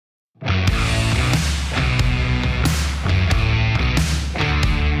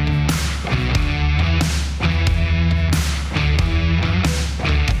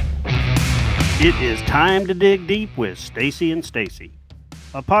It is time to dig deep with Stacy and Stacy,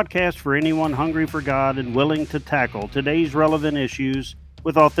 a podcast for anyone hungry for God and willing to tackle today's relevant issues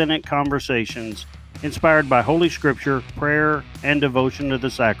with authentic conversations inspired by Holy Scripture, prayer, and devotion to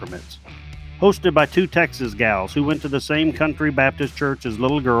the sacraments. Hosted by two Texas gals who went to the same country Baptist church as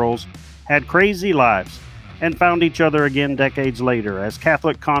little girls, had crazy lives, and found each other again decades later as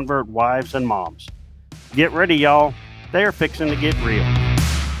Catholic convert wives and moms. Get ready, y'all. They're fixing to get real.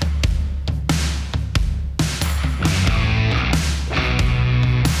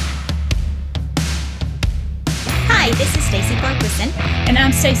 Hi, this is Stacy Farquharson. And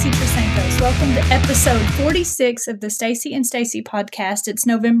I'm Stacy Trasancos. Welcome to episode 46 of the Stacy and Stacy podcast. It's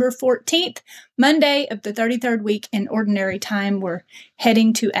November 14th, Monday of the 33rd week in Ordinary Time. We're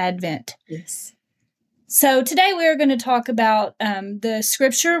heading to Advent. Yes. So today we are going to talk about the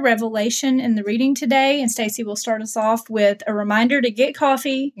scripture, Revelation, in the reading today. And Stacy will start us off with a reminder to get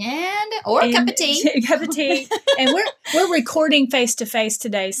coffee. Or a cup of tea. A cup of tea. And we're recording face-to-face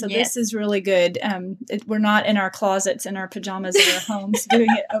today, so Yes. This is really good. We're not in our closets in our pajamas at our homes doing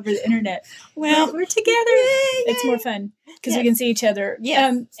it over the internet. Well, We're together. Yay. It's more fun because we Yes. can see each other.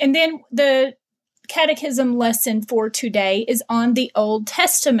 Yes. And then the catechism lesson for today is on the Old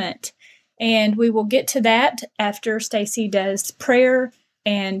Testament. And we will get to that after Stacy does prayer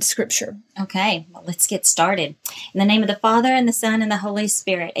and scripture. Okay, well, let's get started. In the name of the Father, and the Son, and the Holy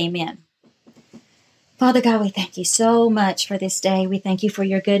Spirit, amen. Father God, we thank you so much for this day. We thank you for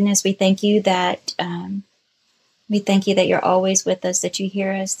your goodness. We thank you that you're always with us, that you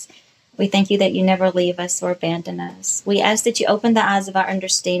hear us. We thank you that you never leave us or abandon us. We ask that you open the eyes of our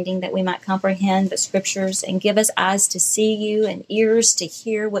understanding, that we might comprehend the scriptures, and give us eyes to see you and ears to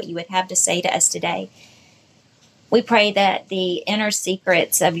hear what you would have to say to us today. We pray that the inner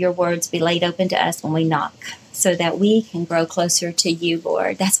secrets of your words be laid open to us when we knock, so that we can grow closer to you,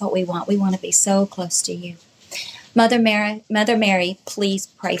 Lord. That's what we want. We want to be so close to you. Mother Mary, please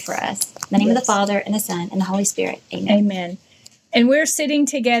pray for us. In the name of the Father, and the Son, and the Holy Spirit. Amen. Amen. And we're sitting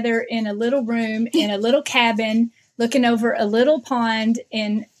together in a little room, in a little cabin, looking over a little pond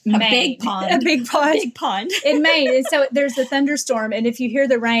in Maine. A big pond. A big pond. Big pond. In Maine. And so there's a thunderstorm. And if you hear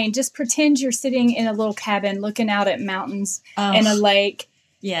the rain, just pretend you're sitting in a little cabin looking out at mountains and a lake.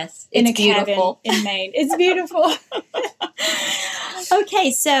 Yes. In It's a cabin beautiful. in Maine. It's beautiful.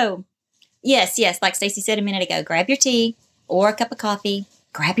 Okay, so yes, like Stacy said a minute ago, grab your tea or a cup of coffee,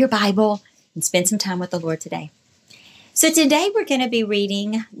 grab your Bible, and spend some time with the Lord today. So today we're going to be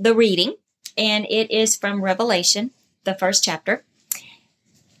reading, and it is from Revelation, the first chapter.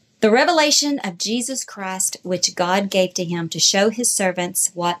 The revelation of Jesus Christ, which God gave to him to show his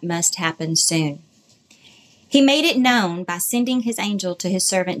servants what must happen soon. He made it known by sending his angel to his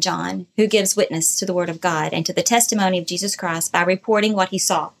servant John, who gives witness to the word of God and to the testimony of Jesus Christ by reporting what he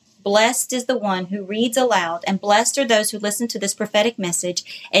saw. Blessed is the one who reads aloud, and blessed are those who listen to this prophetic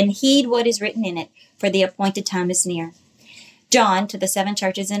message and heed what is written in it, for the appointed time is near. John, to the 7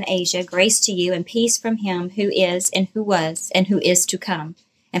 churches in Asia, grace to you and peace from him who is and who was and who is to come,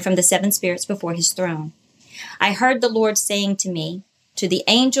 and from the 7 spirits before his throne. I heard the Lord saying to me, to the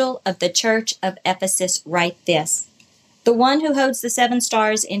angel of the church of Ephesus write this. The one who holds the 7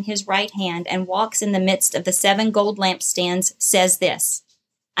 stars in his right hand and walks in the midst of the 7 gold lampstands says this.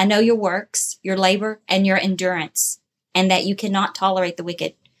 I know your works, your labor, and your endurance, and that you cannot tolerate the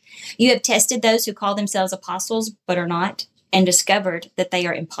wicked. You have tested those who call themselves apostles but are not, and discovered that they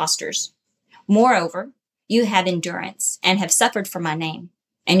are impostors. Moreover, you have endurance and have suffered for my name,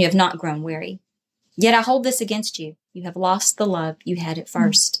 and you have not grown weary. Yet I hold this against you. You have lost the love you had at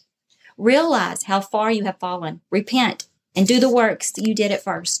first. Realize how far you have fallen. Repent and do the works that you did at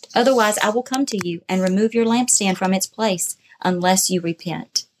first. Otherwise, I will come to you and remove your lampstand from its place unless you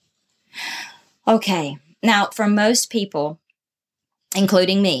repent. Okay, now for most people,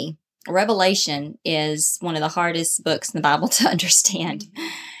 including me, Revelation is one of the hardest books in the Bible to understand.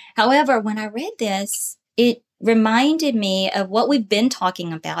 However, when I read this, it reminded me of what we've been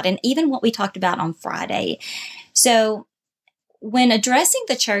talking about and even what we talked about on Friday. So when addressing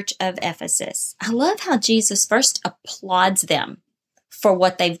the church of Ephesus, I love how Jesus first applauds them for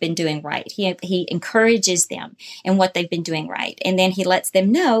what they've been doing right. He encourages them in what they've been doing right. And then he lets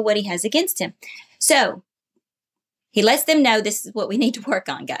them know what he has against him. So he lets them know this is what we need to work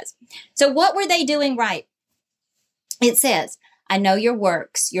on, guys. So what were they doing right? It says, I know your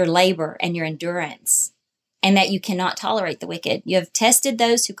works, your labor, and your endurance, and that you cannot tolerate the wicked. You have tested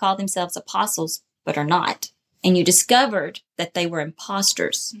those who call themselves apostles, but are not. And you discovered that they were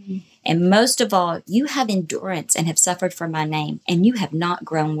impostors. Mm-hmm. And most of all, you have endurance and have suffered for my name, and you have not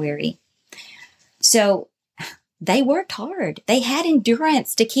grown weary. So they worked hard. They had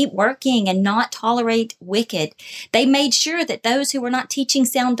endurance to keep working and not tolerate wicked. They made sure that those who were not teaching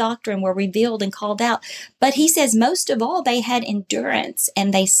sound doctrine were revealed and called out. But he says, most of all, they had endurance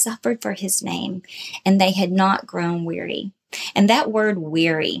and they suffered for his name and they had not grown weary. And that word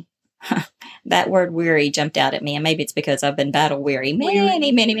weary, that word weary jumped out at me. And maybe it's because I've been battle weary many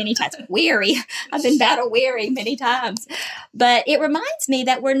times. Weary. I've been battle weary many times. But it reminds me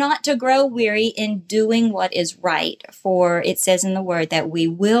that we're not to grow weary in doing what is right. For it says in the word that we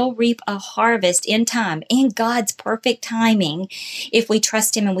will reap a harvest in time, in God's perfect timing, if we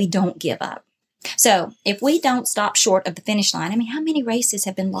trust him and we don't give up. So if we don't stop short of the finish line, I mean, how many races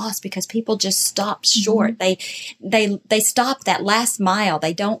have been lost because people just stop short? They stop that last mile.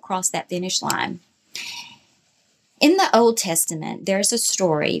 They don't cross that finish line. In the Old Testament, there's a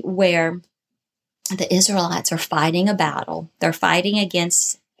story where the Israelites are fighting a battle. They're fighting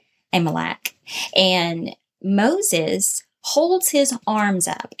against Amalek. And Moses holds his arms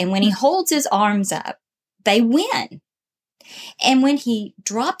up. And when he holds his arms up, they win. And when he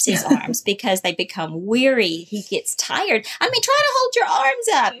drops his arms because they become weary, he gets tired. I mean, try to hold your arms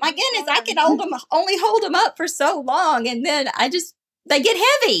up. My goodness, I can only hold them up for so long. And then they get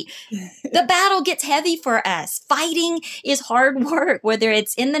heavy. The battle gets heavy for us. Fighting is hard work, whether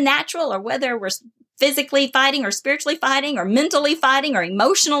it's in the natural or whether we're physically fighting or spiritually fighting or mentally fighting or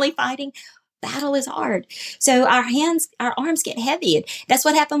emotionally fighting. Battle is hard. So our arms get heavy. That's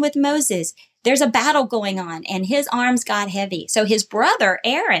what happened with Moses. There's a battle going on and his arms got heavy. So his brother,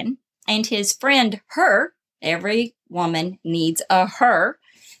 Aaron, and his friend, Hur, every woman needs a Hur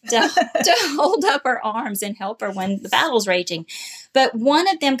to hold up her arms and help her when the battle's raging. But one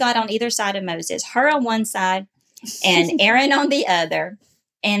of them got on either side of Moses, Hur on one side and Aaron on the other.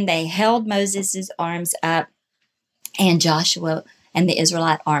 And they held Moses' arms up, and Joshua and the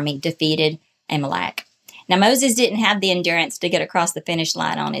Israelite army defeated Amalek. Now, Moses didn't have the endurance to get across the finish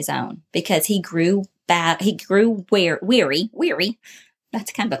line on his own because he grew weary.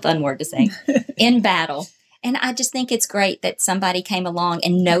 That's kind of a fun word to say, in battle. And I just think it's great that somebody came along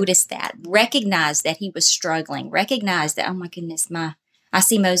and noticed that, recognized that he was struggling, recognized that, oh my goodness, I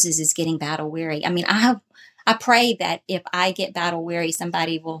see Moses is getting battle weary. I mean, I pray that if I get battle weary,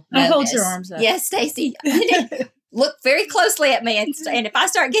 somebody will notice. I hold your arms up. Yes, Stacy. Look very closely at me, and if I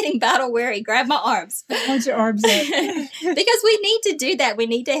start getting battle weary, grab my arms. Hold your arms up. Because we need to do that. We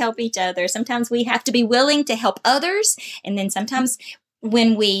need to help each other. Sometimes we have to be willing to help others, and then sometimes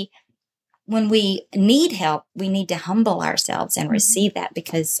when we need help, we need to humble ourselves and receive that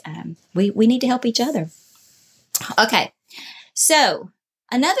because we need to help each other. Okay, so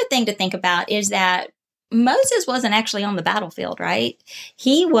another thing to think about is that Moses wasn't actually on the battlefield, right?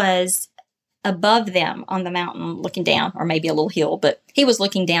 He was above them on the mountain looking down, or maybe a little hill, but he was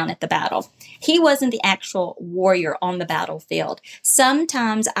looking down at the battle. He wasn't the actual warrior on the battlefield.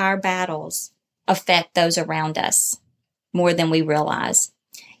 Sometimes our battles affect those around us more than we realize.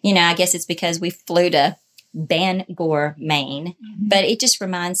 You know, I guess it's because we flew to Bangor, Maine, but it just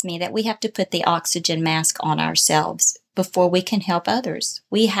reminds me that we have to put the oxygen mask on ourselves before we can help others.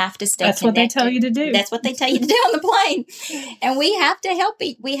 We have to stay connected. That's what they tell you to do. That's what they tell you to do on the plane. And we have to help.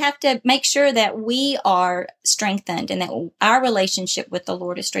 We have to make sure that we are strengthened and that our relationship with the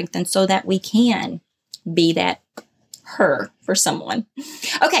Lord is strengthened so that we can be that Hur for someone.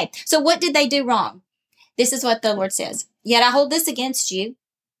 Okay, so what did they do wrong? This is what the Lord says. Yet I hold this against you.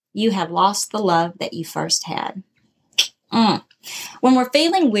 You have lost the love that you first had. When we're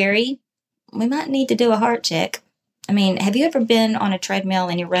feeling weary, we might need to do a heart check. I mean, have you ever been on a treadmill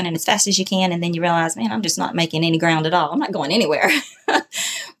and you're running as fast as you can and then you realize, man, I'm just not making any ground at all. I'm not going anywhere.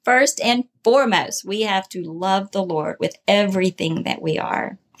 First and foremost, we have to love the Lord with everything that we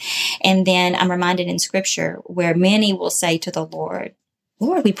are. And then I'm reminded in Scripture where many will say to the Lord,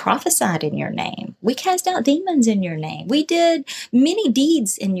 Lord, we prophesied in your name. We cast out demons in your name. We did many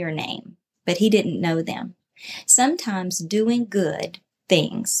deeds in your name, but he didn't know them. Sometimes doing good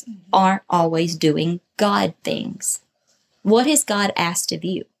things aren't always doing God things. What has God asked of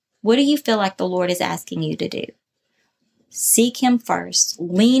you? What do you feel like the Lord is asking you to do? Seek him first,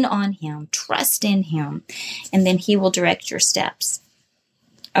 lean on him, trust in him, and then he will direct your steps.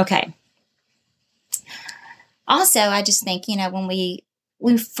 Okay. Also, I just think, when we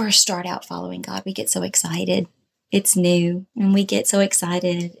first start out following God, we get so excited. It's new and we get so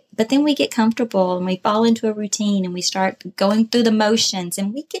excited, but then we get comfortable and we fall into a routine and we start going through the motions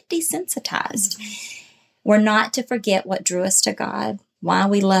and we get desensitized. We're not to forget what drew us to God. why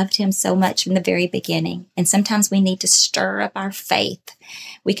we loved him so much from the very beginning. And sometimes we need to stir up our faith.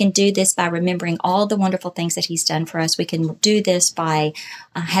 We can do this by remembering all the wonderful things that he's done for us. We can do this by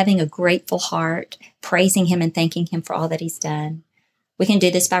having a grateful heart, praising him and thanking him for all that he's done. We can do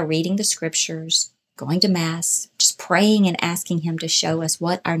this by reading the scriptures, going to Mass, just praying and asking him to show us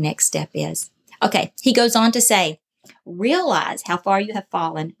what our next step is. Okay, he goes on to say, realize how far you have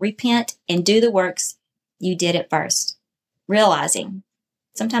fallen, repent, and do the works you did at first. Realizing.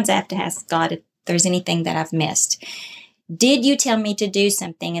 Sometimes I have to ask God if there's anything that I've missed. Did you tell me to do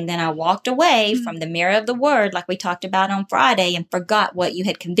something and then I walked away from the mirror of the word like we talked about on Friday and forgot what you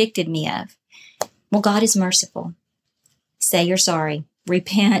had convicted me of? Well, God is merciful. Say you're sorry.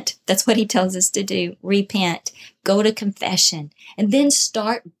 Repent. That's what he tells us to do. Repent. Go to confession. And then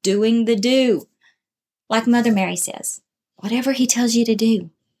start doing the do. Like Mother Mary says, whatever he tells you to do,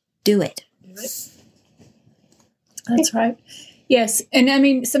 do it. That's right. Yes. And I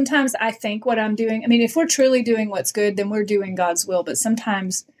mean, sometimes I think what I'm doing, I mean, if we're truly doing what's good, then we're doing God's will. But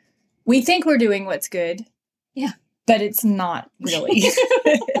sometimes we think we're doing what's good. Yeah. But it's not really.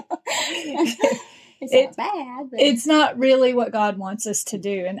 It's not bad. But It's not really what God wants us to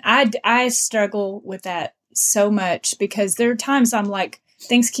do. And I struggle with that so much because there are times I'm like,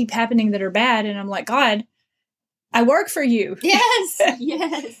 things keep happening that are bad. And I'm like, God, I work for you. Yes.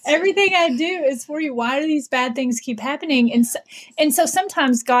 Yes. Everything I do is for you. Why do these bad things keep happening? And so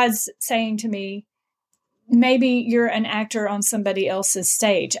sometimes God's saying to me, maybe you're an actor on somebody else's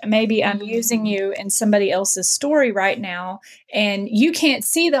stage. Maybe I'm using you in somebody else's story right now, and you can't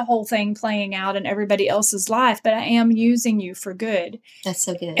see the whole thing playing out in everybody else's life, but I am using you for good. That's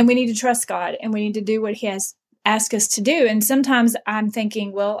so good. And we need to trust God, and we need to do what he has asked us to do. And sometimes I'm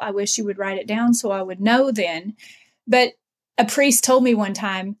thinking, well, I wish you would write it down so I would know then. But a priest told me one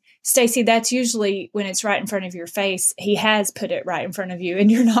time, Stacy, that's usually when it's right in front of your face. He has put it right in front of you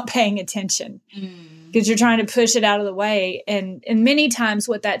and you're not paying attention because you're trying to push it out of the way. And many times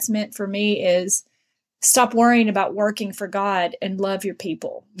what that's meant for me is stop worrying about working for God and love your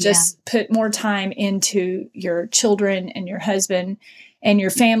people. Just put more time into your children and your husband and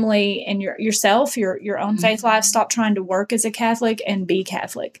your family and yourself, your own faith life. Stop trying to work as a Catholic and be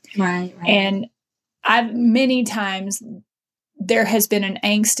Catholic. Right. And I've many times there has been an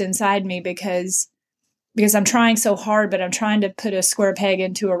angst inside me because I'm trying so hard, but I'm trying to put a square peg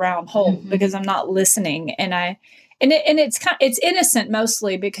into a round hole because I'm not listening. And it's innocent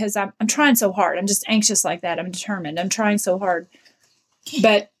mostly because I'm trying so hard. I'm just anxious like that. I'm determined. I'm trying so hard.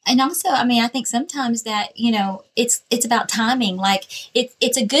 And also, I mean, I think sometimes that, it's about timing. Like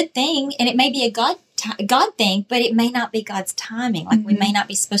it's a good thing and it may be a God thing, but it may not be God's timing. Like we may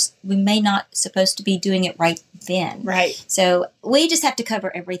not supposed to be doing it right then. Right. So we just have to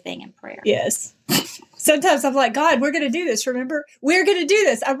cover everything in prayer. Yes. Sometimes I'm like, God, we're going to do this. Remember, we're going to do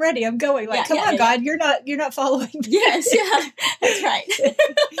this. I'm ready. I'm going. Like, come on, God, you're not following me. Yes, yeah, that's right.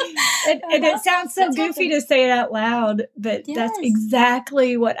 and it sounds so goofy to say it out loud, but that's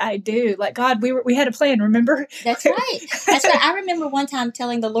exactly what I do. Like, God, we had a plan. Remember? That's right. That's right. I remember one time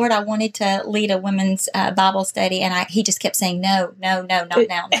telling the Lord I wanted to lead a women's Bible study, and he just kept saying no, not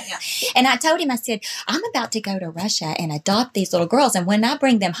now. And I told him, I said, I'm about to go to Russia and adopt these little girls, and when I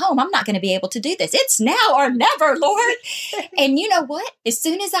bring them home, I'm not going to be able to do this. It's now or never, Lord. And you know what? As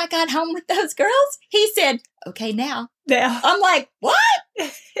soon as I got home with those girls, he said, okay, now. I'm like, what? But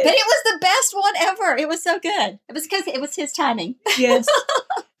it was the best one ever. It was so good. It was because it was his timing. Yes.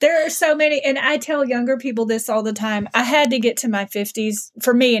 There are so many, and I tell younger people this all the time. I had to get to my 50s,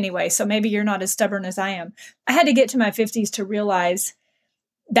 for me anyway, so maybe you're not as stubborn as I am. I had to get to my 50s to realize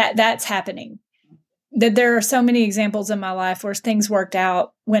that that's happening. That there are so many examples in my life where things worked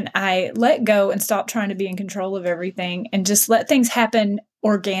out when I let go and stopped trying to be in control of everything and just let things happen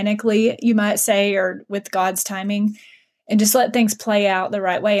organically, you might say, or with God's timing, and just let things play out the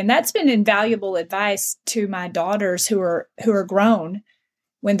right way. And that's been invaluable advice to my daughters who are grown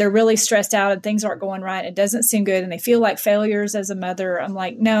when they're really stressed out and things aren't going right. It doesn't seem good and they feel like failures as a mother. I'm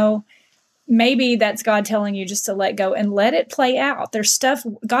like, no. Maybe that's God telling you just to let go and let it play out. There's stuff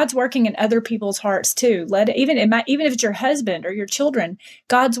God's working in other people's hearts too. Let it, even if it's your husband or your children,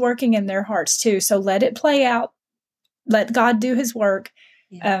 God's working in their hearts too. So let it play out. Let God do his work.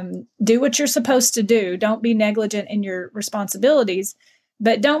 Yeah. Do what you're supposed to do. Don't be negligent in your responsibilities,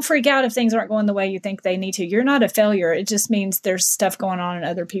 but don't freak out if things aren't going the way you think they need to. You're not a failure. It just means there's stuff going on in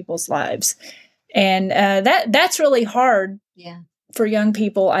other people's lives. And that's really hard. Yeah. For young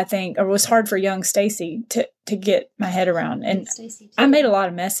people, I think, or it was hard for young Stacy to get my head around. And I made a lot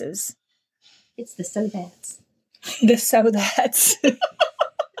of messes. It's the so-that's. The so-that's.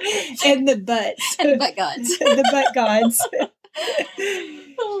 And the buts. And the but gods. The but gods.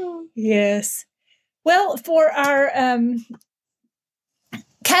 Yes. Well, for our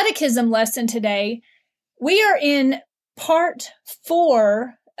catechism lesson today, we are in part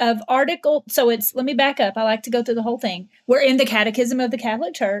 4 of article. So let me back up. I like to go through the whole thing. We're in the Catechism of the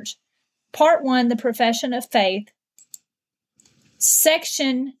Catholic Church, part 1, the Profession of Faith,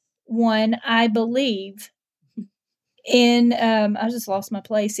 section 1, I believe, in, I just lost my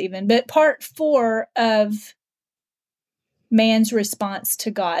place even, but part 4 of man's response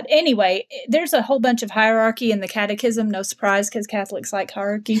to God. Anyway, there's a whole bunch of hierarchy in the catechism. No surprise, because Catholics like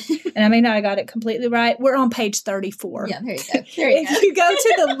hierarchy. And I may not have got it completely right. We're on page 34. Yeah, there you go. There you If you go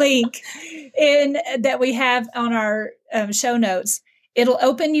to the link that we have on our show notes, it'll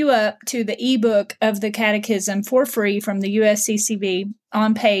open you up to the ebook of the catechism for free from the USCCB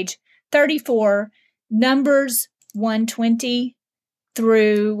on page 34, numbers 120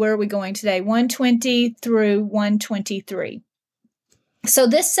 through, where are we going today? 120 through 123. So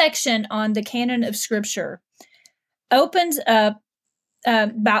this section on the canon of Scripture opens up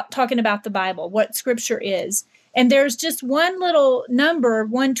about talking about the Bible, what Scripture is. And there's just one little number,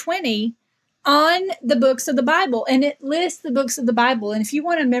 120, on the books of the Bible. And it lists the books of the Bible. And if you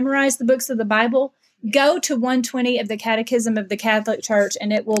want to memorize the books of the Bible, go to 120 of the Catechism of the Catholic Church,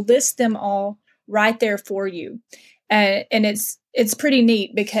 and it will list them all right there for you. And it's pretty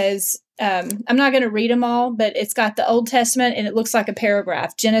neat because I'm not going to read them all, but it's got the Old Testament and it looks like a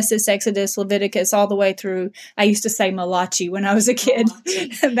paragraph. Genesis, Exodus, Leviticus, all the way through. I used to say Malachi when I was a kid,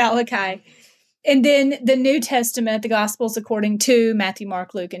 Malachi. And then the New Testament, the Gospels according to Matthew,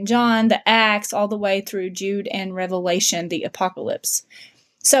 Mark, Luke, and John, the Acts, all the way through Jude and Revelation, the Apocalypse.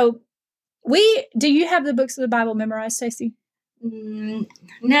 So do you have the books of the Bible memorized, Stacey?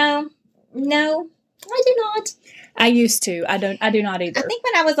 No, I do not. I used to. I do not either. I think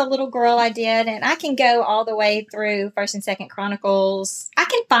when I was a little girl, I did, and I can go all the way through First and Second Chronicles. I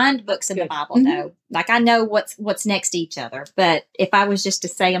can find books in the Bible, though. Like I know what's next to each other. But if I was just to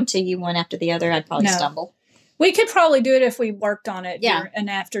say them to you one after the other, I'd probably stumble. We could probably do it if we worked on it during an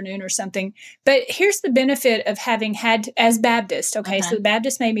afternoon or something. But here's the benefit of having had, as Baptist, okay, so the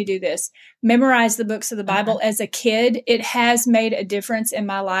Baptist made me do this, memorize the books of the Bible as a kid. It has made a difference in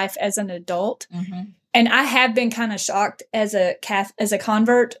my life as an adult. And I have been kind of shocked as a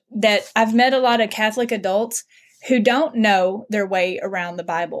convert that I've met a lot of Catholic adults who don't know their way around the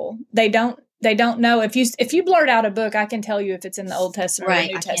Bible. They don't know. If you blurt out a book, I can tell you if it's in the Old Testament or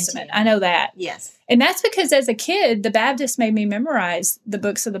the New Testament. I know that. Yes. And that's because as a kid, the Baptist made me memorize the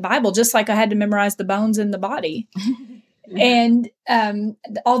books of the Bible, just like I had to memorize the bones in the body. And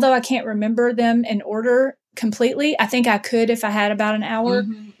although I can't remember them in order completely, I think I could if I had about an hour.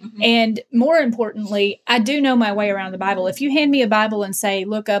 And more importantly, I do know my way around the Bible. If you hand me a Bible and say,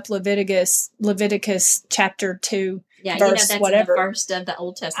 look up Leviticus chapter 2, verse that's whatever. In the first of the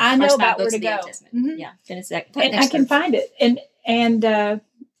Old Testament. I know about where to go. Yeah, and I can find it.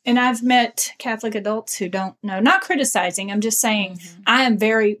 And I've met Catholic adults who don't know. Not criticizing. I'm just saying I am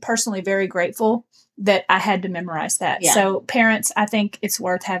personally very grateful that I had to memorize that. Yeah. So parents, I think it's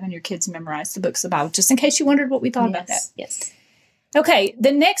worth having your kids memorize the books of the Bible, just in case you wondered what we thought about that. Yes. Okay,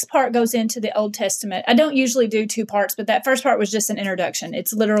 the next part goes into the Old Testament. I don't usually do 2 parts, but that first part was just an introduction.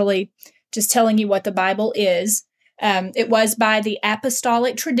 It's literally just telling you what the Bible is. It was by the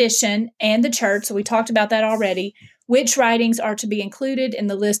apostolic tradition and the church, so we talked about that already, which writings are to be included in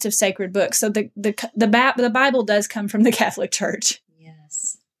the list of sacred books. So the Bible does come from the Catholic Church.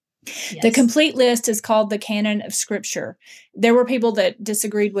 Yes. The complete list is called the canon of Scripture. There were people that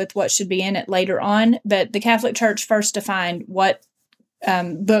disagreed with what should be in it later on, but the Catholic Church first defined what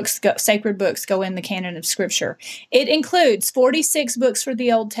sacred books go in the canon of Scripture. It includes 46 books for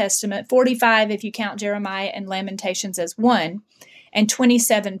the Old Testament, 45 if you count Jeremiah and Lamentations as one, and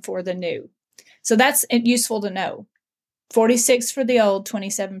 27 for the New. So that's useful to know. 46 for the Old,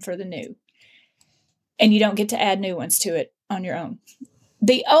 27 for the New. And you don't get to add new ones to it on your own.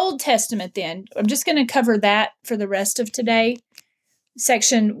 The Old Testament, then, I'm just going to cover that for the rest of today.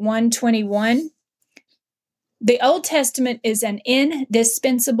 Section 121. The Old Testament is an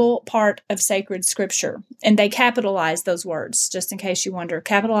indispensable part of sacred Scripture, and they capitalize those words, just in case you wonder.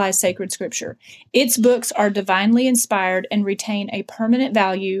 Capitalize sacred Scripture. Its books are divinely inspired and retain a permanent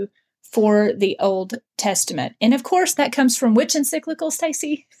value for the Old Testament. And of course, that comes from which encyclical,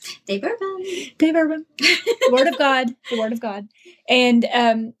 Stacey? De Verbum. The Word of God. The Word of God. And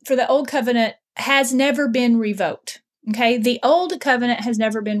for the Old Covenant has never been revoked. Okay, the Old Covenant has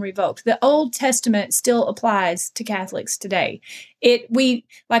never been revoked. The Old Testament still applies to Catholics today.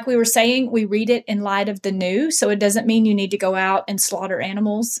 Like we were saying, we read it in light of the New, so it doesn't mean you need to go out and slaughter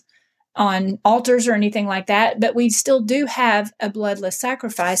animals on altars or anything like that, but we still do have a bloodless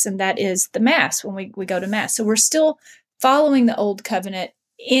sacrifice, and that is the Mass when we go to Mass. So we're still following the Old Covenant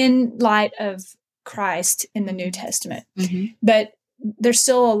in light of Christ in the New Testament. Mm-hmm. But there's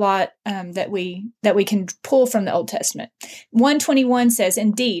still a lot that we can pull from the Old Testament. 121 says,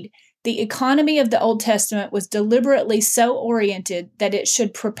 "Indeed, the economy of the Old Testament was deliberately so oriented that it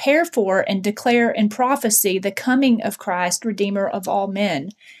should prepare for and declare in prophecy the coming of Christ, Redeemer of all men."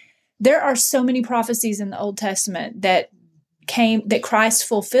 There are so many prophecies in the Old Testament that Christ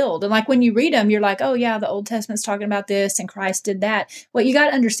fulfilled. And like when you read them, you're like, oh yeah, the Old Testament's talking about this and Christ did that. What you got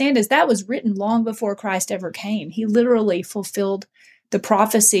to understand is that was written long before Christ ever came. He literally fulfilled the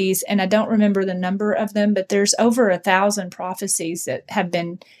prophecies. And I don't remember the number of them, but there's over 1,000 prophecies that have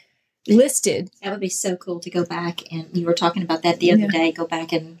been listed. That would be so cool to go back. And you were talking about that the other day. Go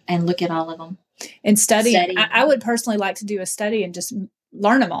back and look at all of them. And study. I would personally like to do a study and just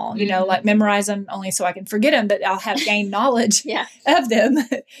learn them all, like memorize them only so I can forget them, but I'll have gained knowledge of them.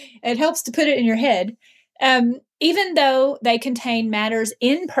 It helps to put it in your head. Even though they contain matters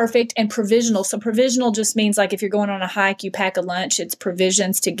imperfect and provisional. So provisional just means like if you're going on a hike, you pack a lunch, it's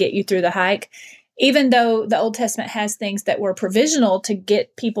provisions to get you through the hike. Even though the Old Testament has things that were provisional to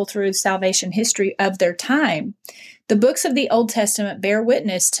get people through salvation history of their time, the books of the Old Testament bear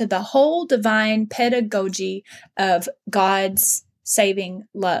witness to the whole divine pedagogy of God's saving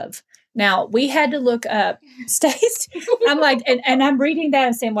love. Now, we had to look up, Stace. I'm like, and I'm reading that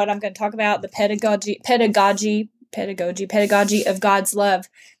and saying what I'm going to talk about, the pedagogy of God's love.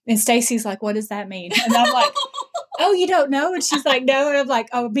 And Stacy's like, what does that mean? And I'm like, oh, you don't know? And she's like, no. And I'm like,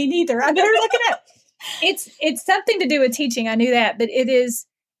 oh, me neither. I better look it up. It's something to do with teaching. I knew that, but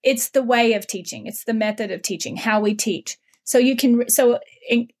it's the way of teaching. It's the method of teaching, how we teach. So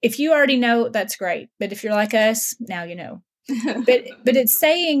if you already know, that's great. But if you're like us, now you know. But it's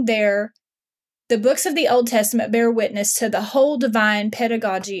saying there, the books of the Old Testament bear witness to the whole divine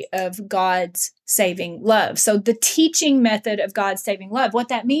pedagogy of God's saving love. So the teaching method of God's saving love, what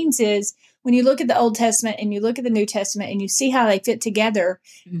that means is when you look at the Old Testament and you look at the New Testament and you see how they fit together,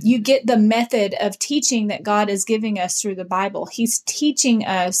 you get the method of teaching that God is giving us through the Bible. He's teaching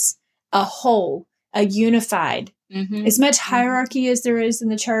us a whole, a unified. As much hierarchy as there is in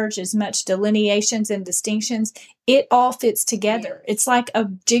the church, as much delineations and distinctions, it all fits together. It's like a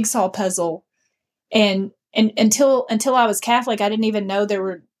jigsaw puzzle. And until I was Catholic, I didn't even know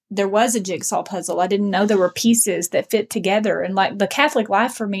there was a jigsaw puzzle. I didn't know there were pieces that fit together. And like the Catholic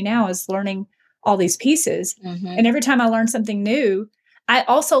life for me now is learning all these pieces. And every time I learn something new, I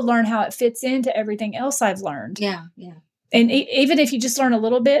also learn how it fits into everything else I've learned. Yeah. And even if you just learn a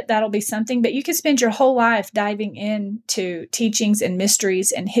little bit, that'll be something. But you can spend your whole life diving into teachings and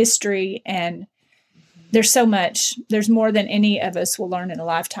mysteries and history. And there's so much. There's more than any of us will learn in a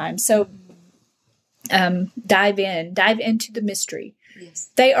lifetime. So dive into the mystery.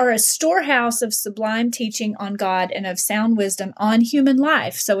 Yes. They are a storehouse of sublime teaching on God and of sound wisdom on human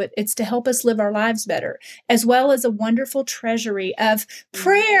life. So it's to help us live our lives better, as well as a wonderful treasury of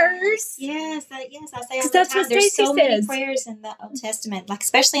prayers. Yes, I say all the that's time. what There's Stacey so many says. prayers in the Old Testament, like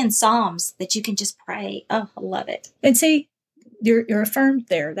especially in Psalms, that you can just pray. Oh, I love it. And see, you're affirmed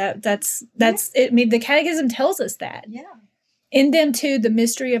there. That's it. I mean, the Catechism tells us that. Yeah. In them too, the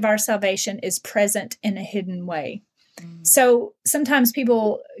mystery of our salvation is present in a hidden way. So sometimes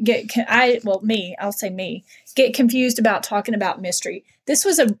people get confused about talking about mystery. This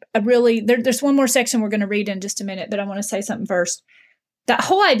was a really, there's one more section we're going to read in just a minute, but I want to say something first. That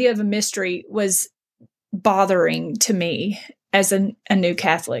whole idea of a mystery was bothering to me as a new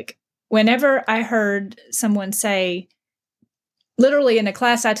Catholic. Whenever I heard someone say, literally in a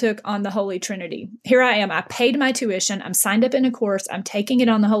class I took on the Holy Trinity. Here I am. I paid my tuition. I'm signed up in a course. I'm taking it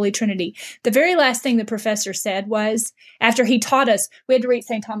on the Holy Trinity. The very last thing the professor said was, after he taught us, we had to read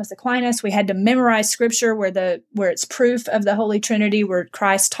St. Thomas Aquinas. We had to memorize scripture where it's proof of the Holy Trinity, where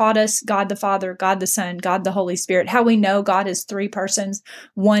Christ taught us God the Father, God the Son, God the Holy Spirit, how we know God is three persons,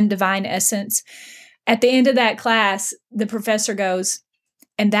 one divine essence. At the end of that class, the professor goes,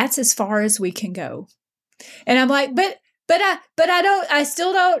 and that's as far as we can go. And I'm like, but I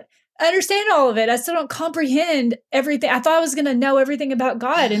still don't understand all of it. I still don't comprehend everything. I thought I was going to know everything about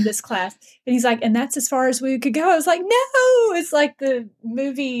God in this class. And he's like, and that's as far as we could go. I was like, no, it's like the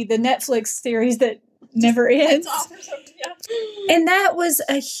movie, the Netflix series that never ends. And that was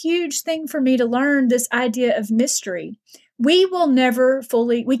a huge thing for me to learn, this idea of mystery. We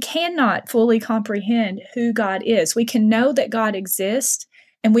cannot fully comprehend who God is. We can know that God exists.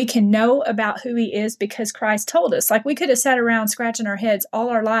 And we can know about who he is because Christ told us. Like we could have sat around scratching our heads all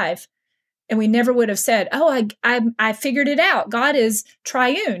our life And we never would have said, oh, I figured it out. God is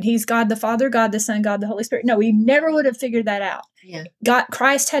triune. He's God the Father, God the Son, God the Holy Spirit. No, we never would have figured that out. Yeah.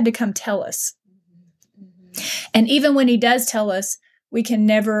 Christ had to come tell us. Mm-hmm. And even when he does tell us, we can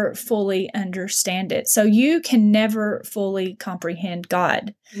never fully understand it. So you can never fully comprehend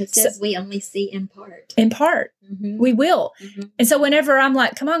God. It says we only see in part. In part. Mm-hmm. We will. Mm-hmm. And so whenever I'm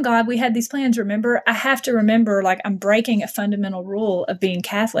like, come on, God, we had these plans, remember? I have to remember, like, I'm breaking a fundamental rule of being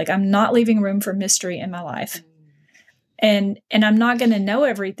Catholic. I'm not leaving room for mystery in my life. And I'm not going to know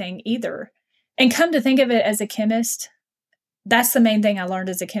everything either. And come to think of it, as a chemist, that's the main thing I learned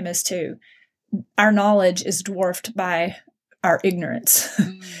as a chemist too. Our knowledge is dwarfed by our ignorance.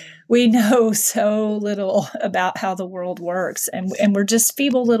 We know so little about how the world works, and we're just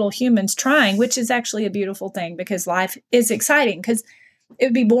feeble little humans trying, which is actually a beautiful thing, because life is exciting, because it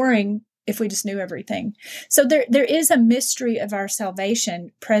would be boring if we just knew everything. So there is a mystery of our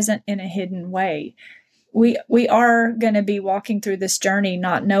salvation present in a hidden way. We are going to be walking through this journey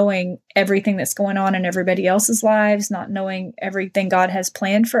not knowing everything that's going on in everybody else's lives, not knowing everything God has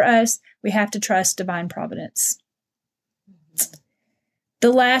planned for us. We have to trust divine providence.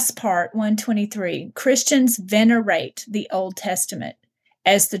 The last part, 123, Christians venerate the Old Testament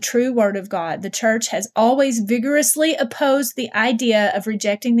as the true word of God. The church has always vigorously opposed the idea of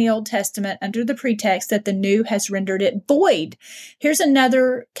rejecting the Old Testament under the pretext that the new has rendered it void. Here's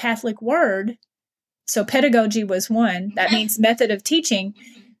another Catholic word. So pedagogy was one. That means method of teaching.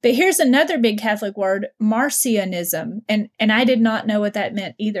 But here's another big Catholic word, Marcionism. And I did not know what that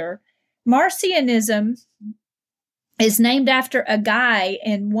meant either. Marcionism is named after a guy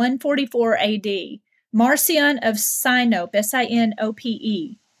in 144 AD, Marcion of Sinope,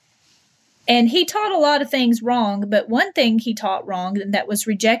 Sinope. And he taught a lot of things wrong, but one thing he taught wrong, and that was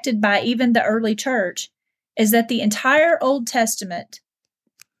rejected by even the early church, is that the entire Old Testament,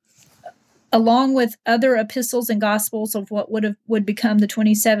 along with other epistles and gospels of what would become the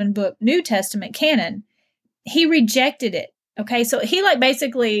 27-book New Testament canon, he rejected it. Okay, so he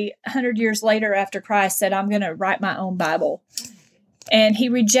basically 100 years later after Christ said, I'm going to write my own Bible. And he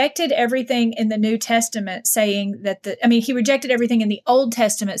rejected everything in the New Testament saying that he rejected everything in the Old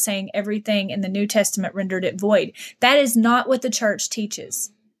Testament saying everything in the New Testament rendered it void. That is not what the church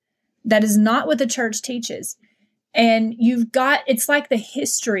teaches. That is not what the church teaches. And it's like the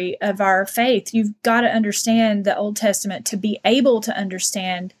history of our faith. You've got to understand the Old Testament to be able to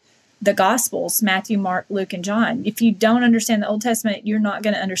understand the Gospels, Matthew, Mark, Luke, and John. If you don't understand the Old Testament, you're not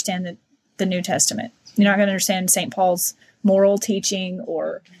going to understand the New Testament. You're not going to understand St. Paul's moral teaching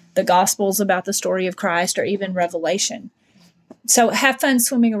or the Gospels about the story of Christ or even Revelation. So have fun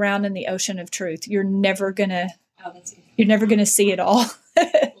swimming around in the ocean of truth. You're never going to see it all.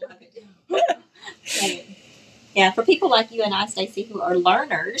 Yeah, for people like you and I, Stacey, who are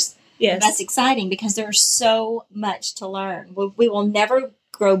learners, yes, that's exciting because there's so much to learn. We will never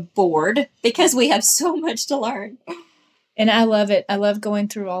grow bored because we have so much to learn. And I love it. I love going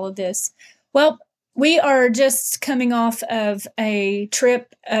through all of this. Well, we are just coming off of a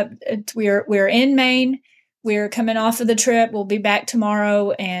trip. We're in Maine. We're coming off of the trip. We'll be back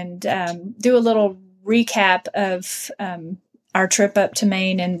tomorrow and do a little recap of our trip up to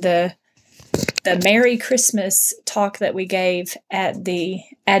Maine and the Merry Christmas talk that we gave at the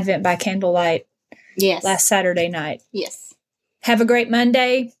Advent by Candlelight last Saturday night. Yes. Have a great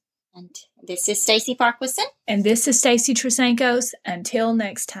Monday. And this is Stacey Farquharson. And this is Stacey Trasankos. Until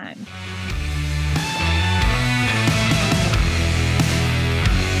next time.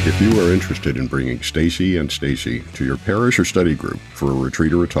 If you are interested in bringing Stacey and Stacey to your parish or study group for a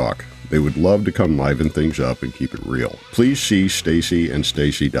retreat or a talk, they would love to come liven things up and keep it real. Please see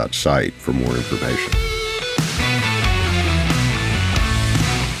staceyandstacey.site for more information.